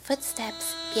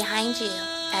footsteps behind you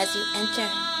as you enter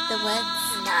the woods.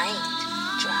 Night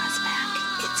draws back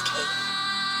its cape.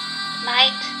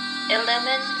 Light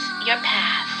illumines your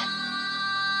path.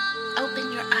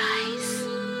 Open your eyes.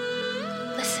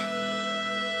 Listen.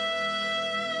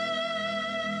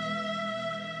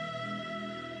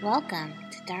 Welcome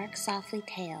to Dark Softly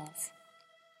Tales.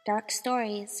 Dark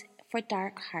stories for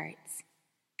dark hearts.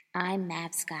 I'm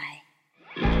Mav Sky.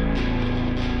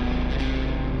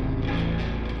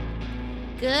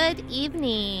 Good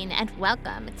evening and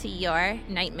welcome to Your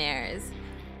Nightmares,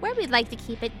 where we'd like to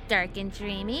keep it dark and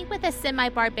dreamy with a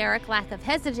semi-barbaric lack of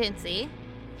hesitancy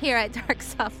here at Dark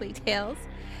Softly Tales.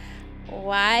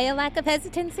 Why a lack of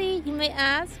hesitancy, you may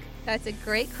ask? That's a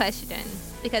great question,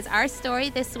 because our story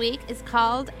this week is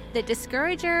called The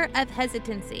Discourager of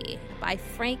Hesitancy by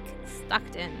Frank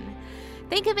Stockton.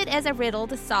 Think of it as a riddle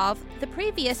to solve the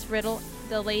previous riddle,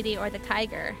 The Lady or the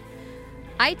Tiger.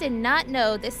 I did not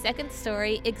know this second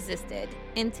story existed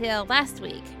until last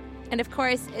week, and of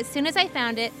course, as soon as I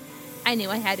found it, I knew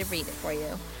I had to read it for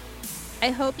you. I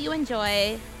hope you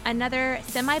enjoy another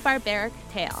semi-barbaric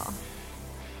tale.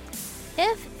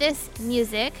 If this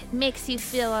music makes you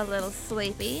feel a little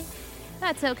sleepy,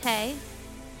 that's okay.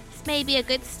 This may be a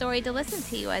good story to listen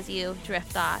to as you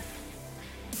drift off.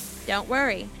 Don't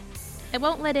worry, I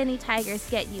won't let any tigers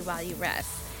get you while you rest,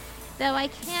 though I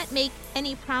can't make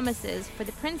any promises for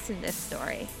the prince in this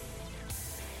story.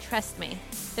 Trust me,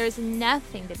 there's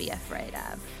nothing to be afraid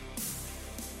of.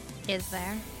 Is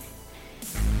there?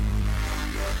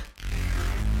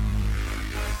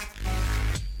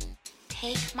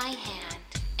 Take my hand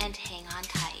and hang on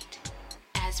tight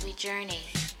as we journey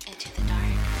into the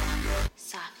dark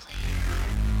softly.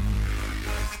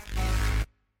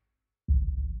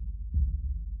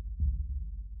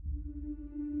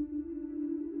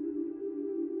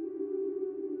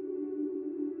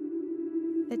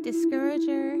 The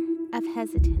Discourager of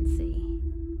Hesitancy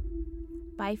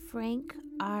by Frank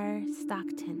R.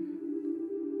 Stockton.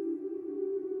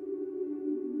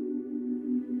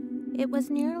 It was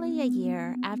nearly a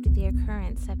year after the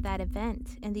occurrence of that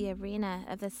event in the arena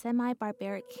of the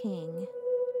semi-barbaric king,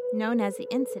 known as the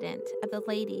incident of the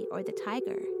Lady or the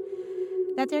Tiger,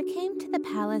 that there came to the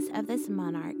palace of this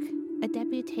monarch a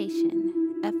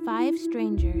deputation of 5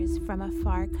 strangers from a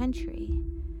far country.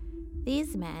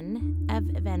 These men, of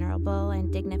venerable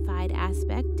and dignified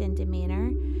aspect and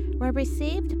demeanor, were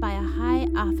received by a high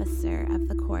officer of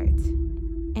the court,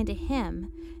 and to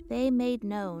him they made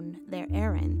known their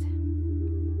errand.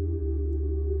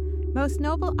 "Most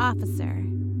noble officer,"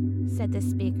 said the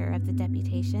speaker of the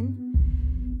deputation,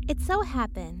 "it so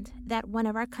happened that one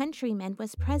of our countrymen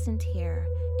was present here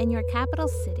in your capital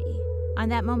city on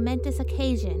that momentous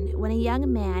occasion when a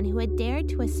young man who had dared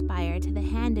to aspire to the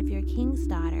hand of your king's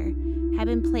daughter had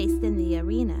been placed in the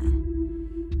arena.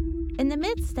 In the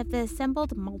midst of the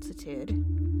assembled multitude,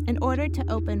 in order to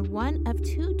open one of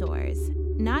 2 doors,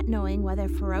 not knowing whether a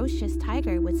ferocious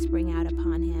tiger would spring out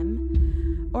upon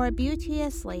him, or a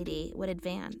beauteous lady would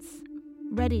advance,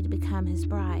 ready to become his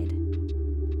bride.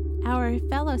 Our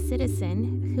fellow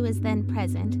citizen, who was then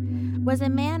present, was a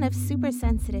man of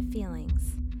supersensitive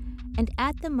feelings, and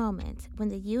at the moment when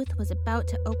the youth was about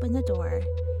to open the door,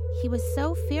 he was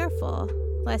so fearful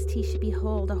lest he should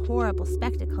behold a horrible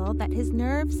spectacle that his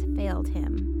nerves failed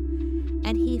him,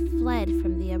 and he fled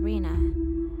from the arena,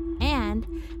 and,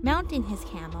 mounting his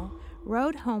camel,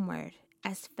 rode homeward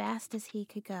as fast as he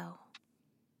could go.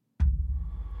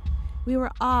 We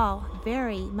were all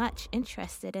very much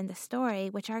interested in the story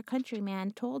which our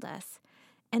countryman told us,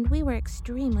 and we were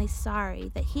extremely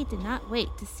sorry that he did not wait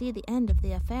to see the end of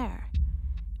the affair.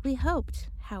 We hoped,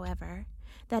 however,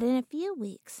 that in a few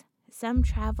weeks some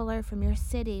traveler from your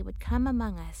city would come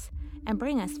among us and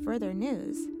bring us further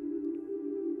news.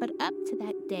 But up to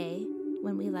that day,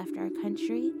 when we left our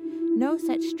country, no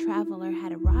such traveler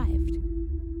had arrived.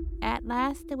 At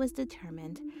last it was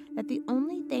determined that the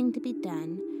only thing to be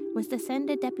done was to send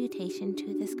a deputation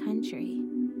to this country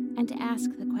and to ask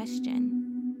the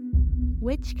question,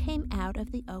 which came out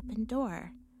of the open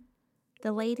door,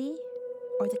 the lady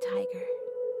or the tiger?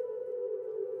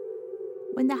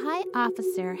 When the high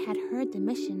officer had heard the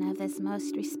mission of this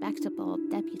most respectable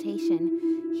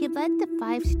deputation, he led the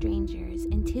 5 strangers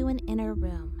into an inner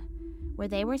room, where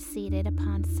they were seated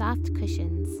upon soft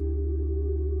cushions,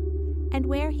 and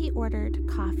where he ordered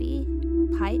coffee,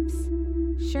 pipes,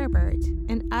 sherbet,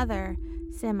 and other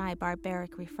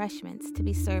semi-barbaric refreshments to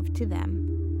be served to them.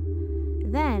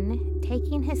 Then,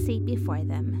 taking his seat before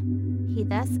them, he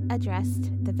thus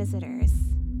addressed the visitors.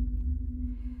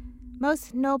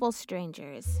 "Most noble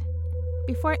strangers,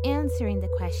 before answering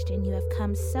the question you have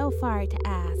come so far to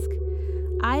ask,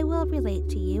 I will relate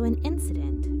to you an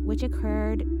incident which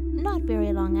occurred not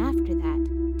very long after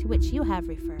that to which you have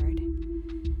referred.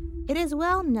 It is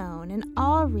well known in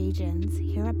all regions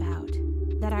hereabout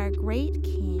that our great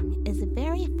king is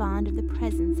very fond of the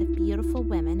presence of beautiful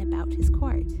women about his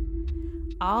court.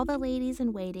 All the ladies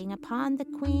in waiting upon the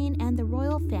queen and the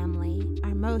royal family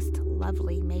are most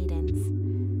lovely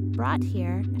maidens, brought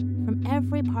here from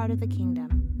every part of the kingdom.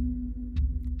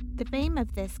 The fame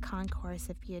of this concourse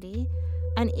of beauty,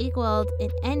 unequaled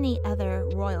in any other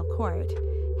royal court,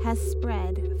 has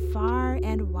spread far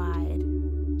and wide.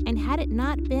 And had it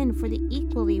not been for the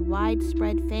equally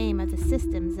widespread fame of the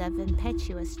systems of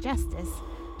impetuous justice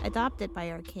adopted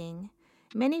by our king,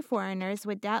 many foreigners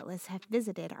would doubtless have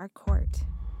visited our court.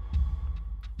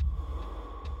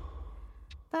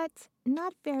 But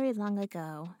not very long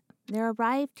ago, there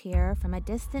arrived here from a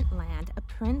distant land a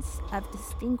prince of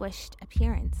distinguished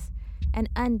appearance and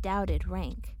undoubted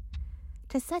rank.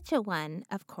 To such a one,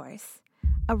 of course,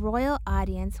 a royal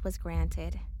audience was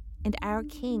granted, and our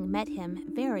king met him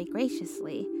very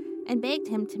graciously and begged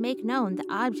him to make known the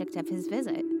object of his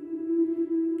visit.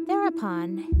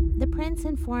 Thereupon, the prince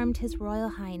informed his royal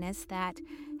highness that,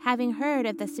 having heard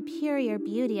of the superior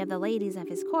beauty of the ladies of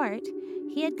his court,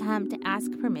 he had come to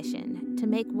ask permission to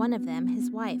make one of them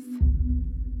his wife.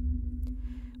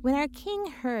 When our king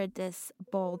heard this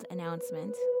bold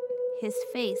announcement, his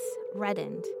face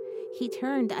reddened, he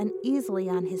turned uneasily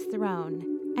on his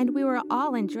throne, and we were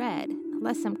all in dread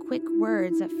lest some quick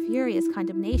words of furious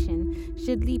condemnation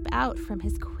should leap out from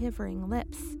his quivering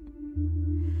lips.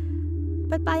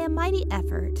 But by a mighty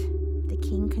effort, the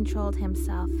king controlled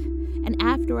himself, and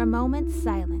after a moment's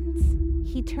silence,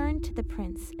 he turned to the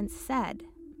prince and said,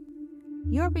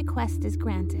 "Your request is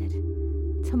granted.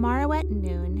 Tomorrow at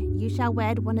noon you shall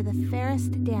wed one of the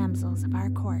fairest damsels of our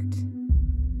court."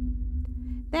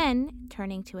 Then,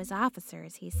 turning to his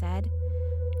officers, he said,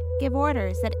 "Give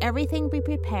orders that everything be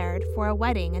prepared for a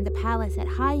wedding in the palace at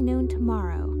high noon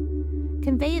tomorrow.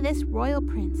 Convey this royal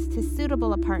prince to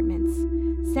suitable apartments.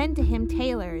 Send to him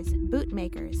tailors,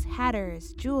 bootmakers,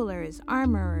 hatters, jewelers,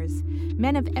 armorers,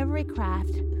 men of every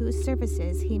craft whose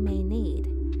services he may need.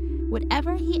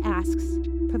 Whatever he asks,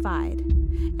 provide,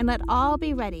 and let all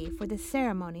be ready for the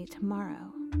ceremony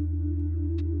tomorrow."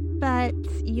 "But,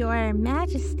 Your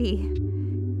Majesty,"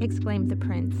 exclaimed the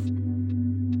prince,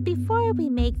 "before we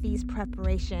make these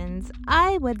preparations,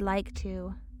 I would like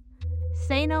to—"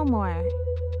 "Say no more,"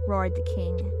 roared the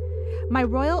king. "My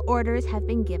royal orders have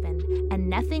been given, and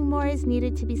nothing more is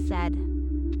needed to be said.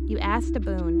 You asked a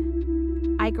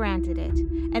boon. I granted it,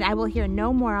 and I will hear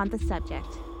no more on the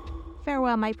subject.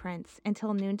 Farewell, my prince,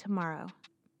 until noon tomorrow."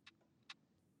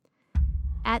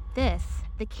 At this,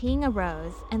 the king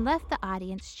arose and left the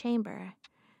audience chamber,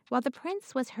 while the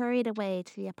prince was hurried away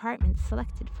to the apartment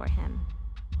selected for him.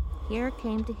 Here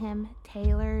came to him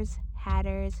tailors,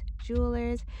 hatters,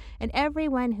 jewelers, and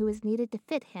everyone who was needed to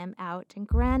fit him out in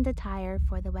grand attire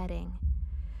for the wedding.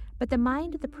 But the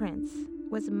mind of the prince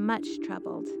was much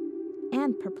troubled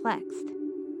and perplexed.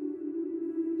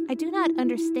 "I do not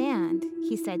understand,"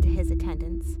 he said to his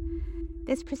attendants,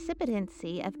 "this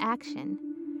precipitancy of action.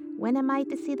 When am I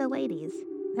to see the ladies,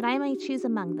 that I may choose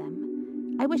among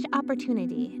them? I wish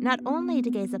opportunity, not only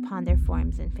to gaze upon their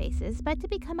forms and faces, but to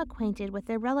become acquainted with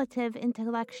their relative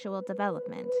intellectual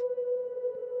development."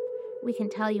 "We can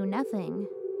tell you nothing,"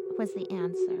 was the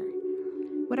answer.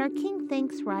 "What our king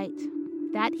thinks right,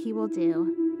 that he will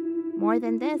do. More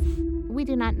than this, we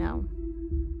do not know."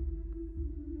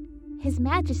 "His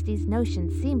Majesty's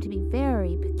notions seem to be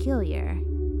very peculiar,"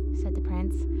 said the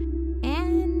prince,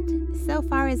 "and, so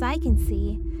far as I can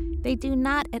see, they do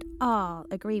not at all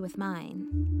agree with mine."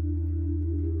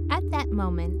 At that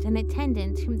moment, an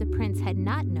attendant whom the prince had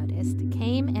not noticed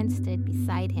came and stood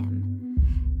beside him.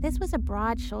 This was a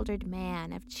broad-shouldered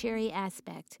man of cheery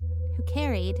aspect, who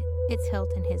carried its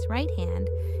hilt in his right hand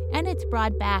and its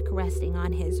broad back resting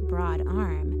on his broad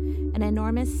arm, an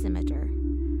enormous scimitar,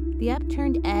 the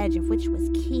upturned edge of which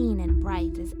was keen and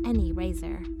bright as any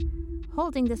razor.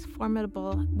 Holding this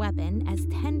formidable weapon as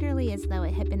tenderly as though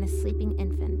it had been a sleeping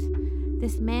infant,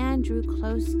 this man drew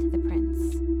close to the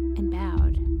prince and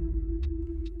bowed.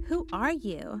 "Who are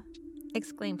you?"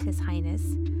 exclaimed his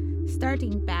highness,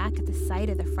 starting back at the sight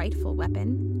of the frightful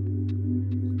weapon.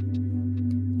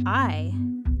 "I,"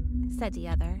 said the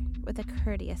other, with a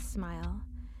courteous smile,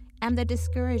 "am the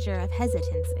discourager of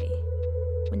hesitancy.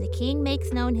 When the king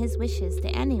makes known his wishes to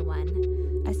anyone,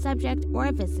 a subject or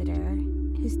a visitor,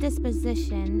 whose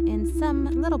disposition in some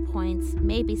little points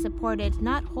may be supported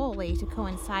not wholly to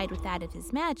coincide with that of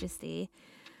his Majesty,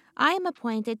 I am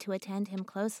appointed to attend him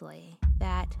closely,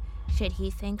 that, Should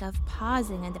he think of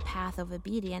pausing in the path of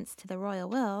obedience to the royal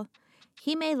will,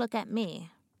 he may look at me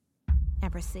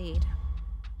and proceed.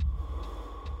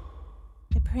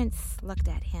 The prince looked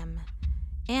at him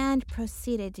and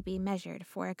proceeded to be measured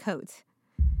for a coat.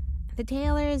 The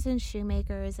tailors and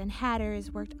shoemakers and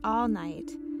hatters worked all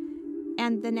night,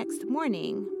 and the next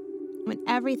morning, when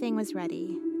everything was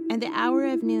ready and the hour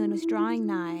of noon was drawing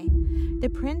nigh, the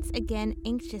prince again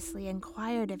anxiously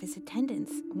inquired of his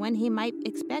attendants when he might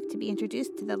expect to be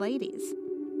introduced to the ladies.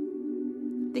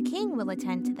 "The king will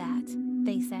attend to that,"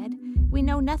 they said. "We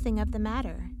know nothing of the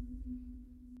matter."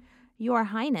 "Your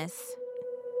Highness,"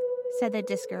 said the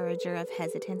discourager of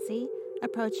hesitancy,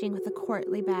 approaching with a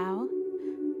courtly bow,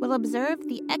 "will observe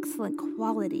the excellent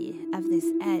quality of this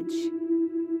edge."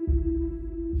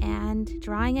 And,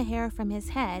 drawing a hair from his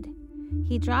head,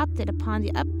 he dropped it upon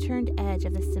the upturned edge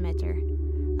of the scimitar,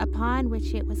 upon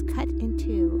which it was cut in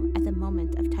two at the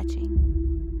moment of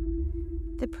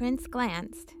touching. The prince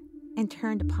glanced and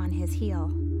turned upon his heel.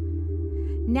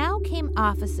 Now came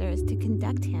officers to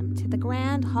conduct him to the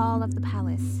grand hall of the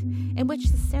palace, in which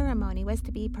the ceremony was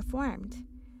to be performed.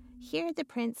 Here the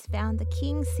prince found the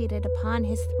king seated upon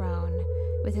his throne,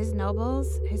 with his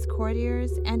nobles, his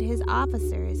courtiers, and his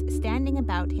officers standing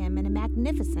about him in a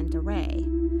magnificent array.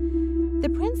 The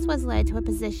prince was led to a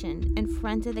position in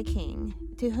front of the king,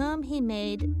 to whom he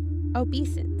made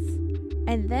obeisance,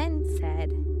 and then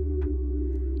said,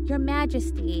 "Your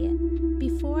Majesty,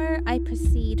 before I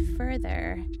proceed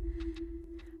further..."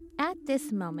 At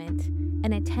this moment,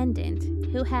 an attendant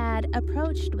who had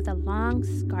approached with a long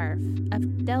scarf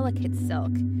of delicate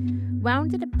silk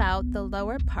wound it about the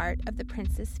lower part of the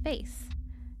prince's face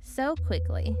so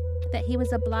quickly that he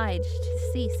was obliged to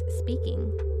cease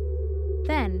speaking.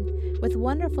 Then, with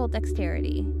wonderful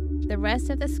dexterity, the rest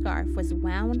of the scarf was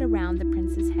wound around the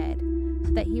prince's head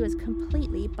so that he was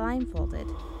completely blindfolded.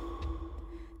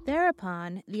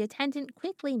 Thereupon, the attendant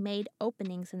quickly made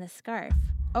openings in the scarf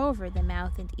over the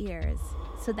mouth and ears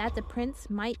so that the prince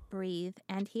might breathe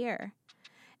and hear,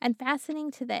 and fastening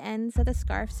to the ends of the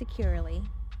scarf securely,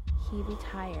 he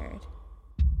retired.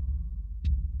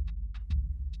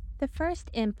 The first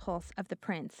impulse of the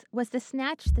prince was to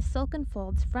snatch the silken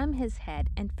folds from his head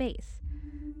and face,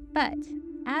 but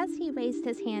as he raised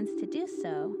his hands to do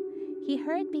so, he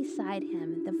heard beside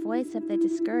him the voice of the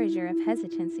discourager of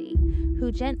hesitancy,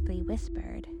 who gently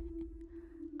whispered,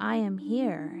 "I am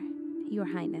here, Your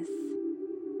Highness."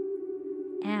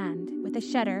 And, with a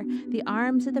shudder, the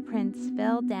arms of the prince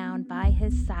fell down by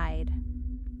his side.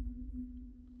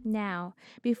 Now,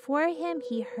 before him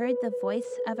he heard the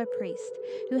voice of a priest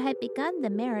who had begun the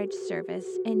marriage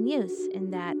service in use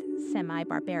in that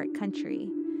semi-barbaric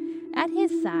country. At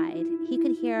his side, he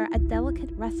could hear a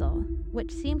delicate rustle,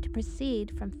 which seemed to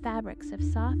proceed from fabrics of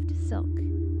soft silk.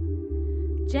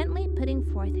 Gently putting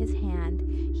forth his hand,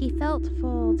 he felt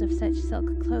folds of such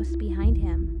silk close behind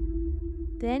him.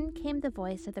 Then came the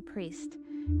voice of the priest,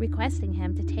 requesting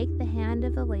him to take the hand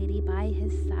of the lady by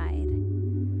his side.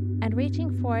 And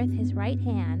reaching forth his right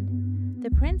hand, the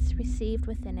prince received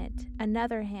within it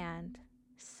another hand,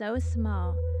 so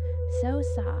small, so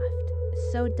soft,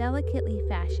 so delicately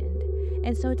fashioned,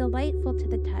 and so delightful to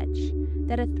the touch,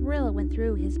 that a thrill went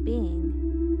through his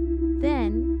being.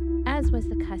 Then, as was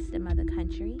the custom of the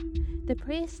country, the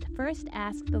priest first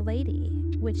asked the lady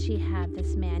would she have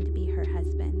this man to be her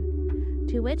husband,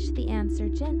 to which the answer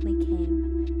gently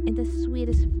came in the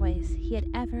sweetest voice he had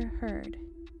ever heard.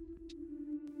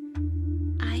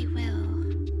 "I will."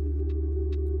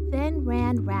 Then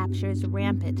ran raptures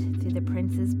rampant through the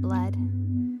prince's blood.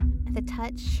 The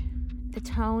touch, the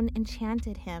tone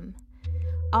enchanted him.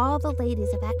 All the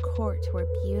ladies of that court were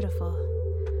beautiful.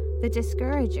 The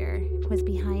discourager was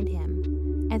behind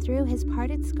him, and through his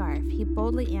parted scarf he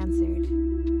boldly answered,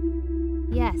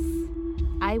 "Yes,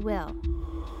 I will."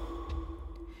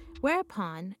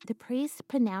 Whereupon the priest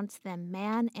pronounced them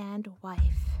man and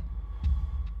wife.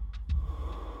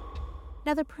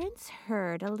 Now the prince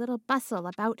heard a little bustle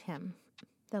about him.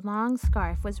 The long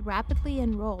scarf was rapidly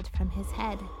unrolled from his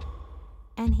head,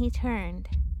 and he turned,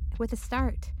 with a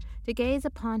start, to gaze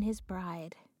upon his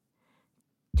bride.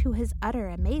 To his utter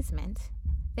amazement,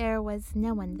 there was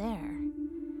no one there.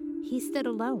 He stood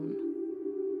alone.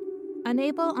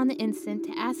 Unable on the instant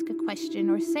to ask a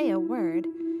question or say a word,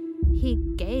 he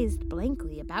gazed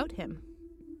blankly about him.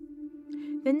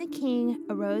 Then the king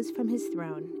arose from his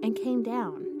throne and came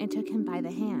down and took him by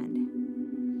the hand.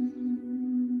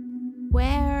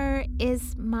 "Where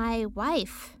is my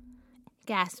wife?"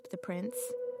 gasped the prince.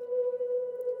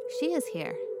 "She is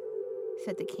here,"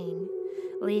 said the king,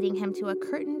 leading him to a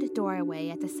curtained doorway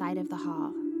at the side of the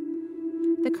hall.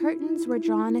 The curtains were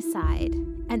drawn aside,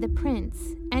 and the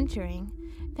prince, entering,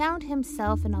 found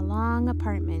himself in a long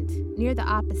apartment, near the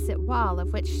opposite wall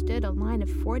of which stood a line of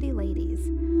 40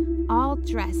 ladies, all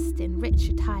dressed in rich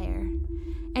attire,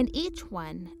 and each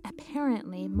one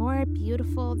apparently more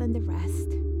beautiful than the rest.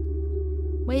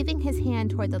 Waving his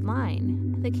hand toward the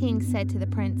line, the king said to the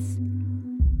prince,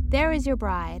 "There is your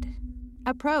bride.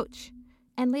 Approach,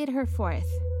 and lead her forth.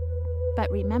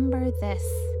 But remember this,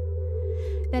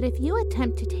 that if you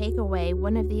attempt to take away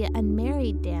one of the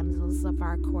unmarried damsels of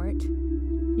our court,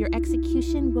 your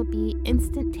execution will be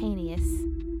instantaneous.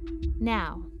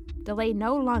 Now, delay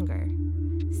no longer.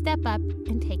 Step up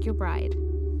and take your bride."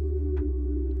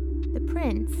 The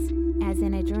prince, as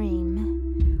in a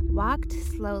dream, walked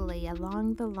slowly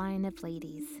along the line of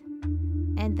ladies,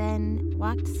 and then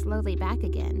walked slowly back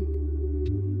again.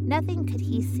 Nothing could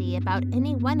he see about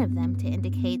any one of them to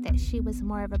indicate that she was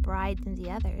more of a bride than the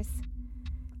others.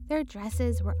 Their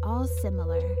dresses were all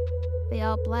similar. They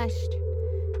all blushed.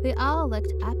 They all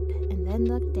looked up and then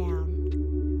looked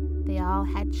down. They all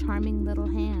had charming little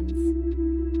hands.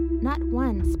 Not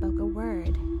one spoke a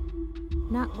word.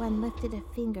 Not one lifted a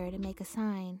finger to make a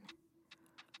sign.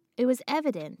 It was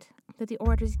evident that the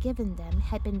orders given them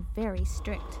had been very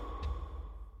strict.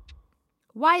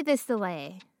 "Why this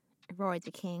delay?" roared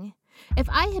the king. "If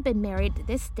I had been married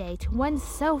this day to one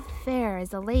so fair as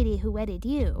the lady who wedded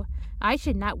you, I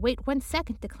should not wait 1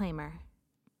 second to claim her."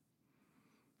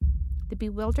 The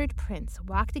bewildered prince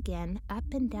walked again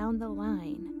up and down the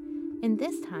line, and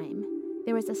this time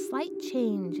there was a slight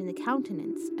change in the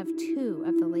countenance of 2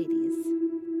 of the ladies.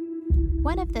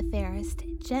 One of the fairest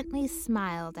gently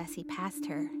smiled as he passed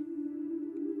her.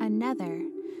 Another,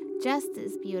 just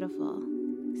as beautiful,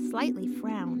 slightly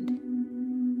frowned.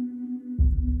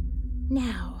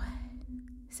 "Now,"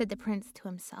 said the prince to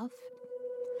himself,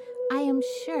 "I am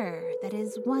sure that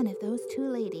is one of those 2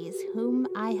 ladies whom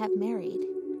I have married.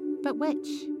 But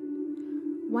which?"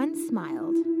 One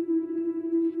smiled.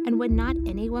 And would not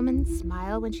any woman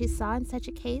smile when she saw in such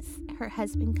a case her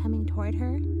husband coming toward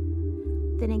her?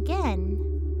 Then again,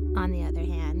 on the other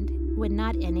hand, would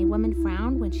not any woman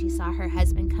frown when she saw her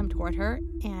husband come toward her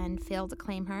and fail to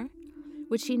claim her?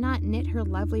 Would she not knit her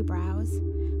lovely brows?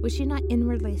 Would she not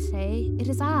inwardly say, "It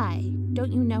is I.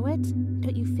 Don't you know it?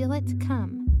 Don't you feel it?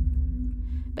 Come."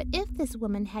 But if this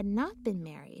woman had not been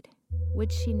married,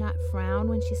 would she not frown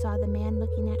when she saw the man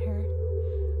looking at her?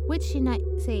 Would she not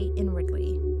say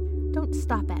inwardly, "Don't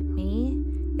stop at me.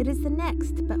 It is the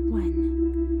next but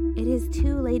one. It is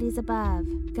 2 ladies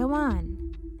above. Go on."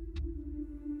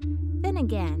 Then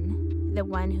again, the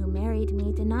one who married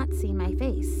me did not see my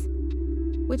face.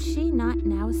 Would she not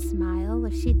now smile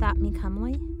if she thought me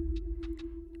comely?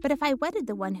 But if I wedded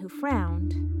the one who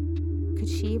frowned, could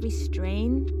she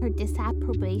restrain her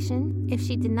disapprobation if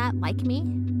she did not like me?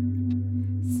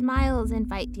 Smiles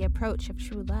invite the approach of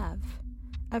true love.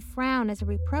 A frown is a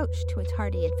reproach to a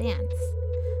tardy advance.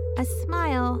 A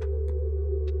smile...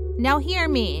 "Now hear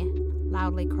me,"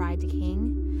 loudly cried the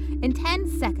king. "In 10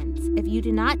 seconds, if you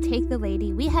do not take the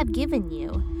lady we have given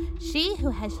you, she who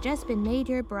has just been made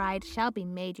your bride shall be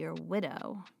made your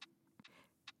widow."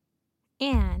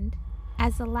 And,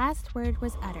 as the last word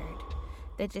was uttered,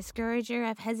 the discourager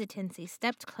of hesitancy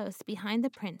stepped close behind the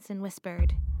prince and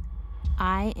whispered,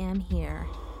 "I am here."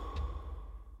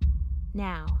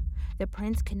 Now, the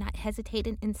prince could not hesitate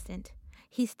an instant.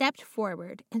 He stepped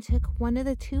forward and took one of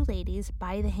the 2 ladies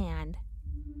by the hand.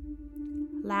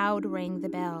 Loud rang the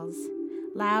bells.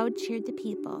 Loud cheered the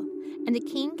people, and the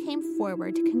king came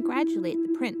forward to congratulate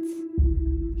the prince.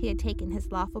 He had taken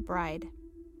his lawful bride.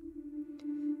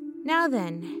 "Now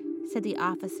then," said the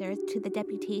officer to the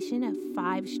deputation of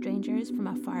 5 strangers from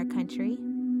a far country,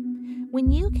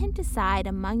 "when you can decide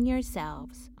among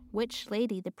yourselves which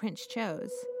lady the prince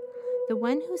chose, the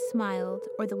one who smiled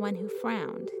or the one who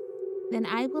frowned, then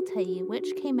I will tell you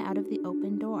which came out of the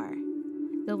open door,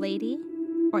 the lady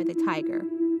or the tiger."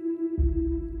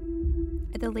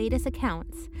 At the latest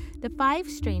accounts, the 5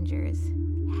 strangers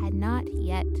had not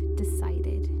yet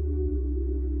decided.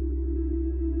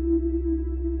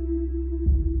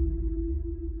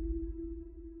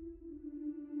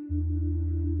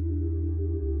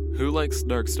 Who likes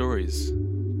dark stories?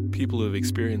 People who have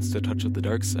experienced a touch of the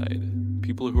dark side.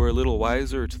 People who are a little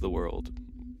wiser to the world.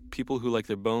 People who like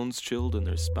their bones chilled and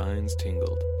their spines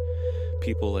tingled.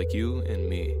 People like you and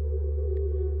me.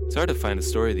 It's hard to find a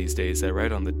story these days that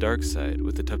write on the dark side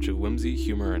with a touch of whimsy,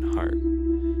 humor, and heart.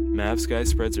 Mavsky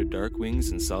spreads her dark wings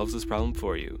and solves this problem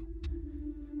for you.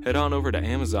 Head on over to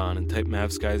Amazon and type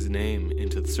Mavsky's name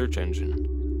into the search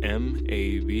engine,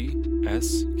 Mavskye,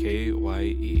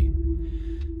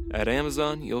 At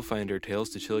Amazon, you'll find her Tales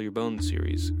to Chill Your Bones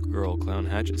series, Girl Clown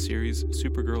Hatchet series,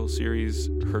 Supergirl series,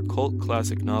 her cult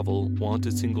classic novel,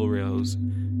 Wanted Single Rose,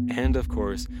 and, of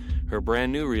course, her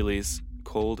brand new release,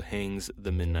 Cold Hangs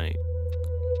the Midnight.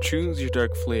 Choose your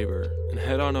dark flavor and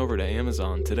head on over to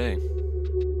Amazon today.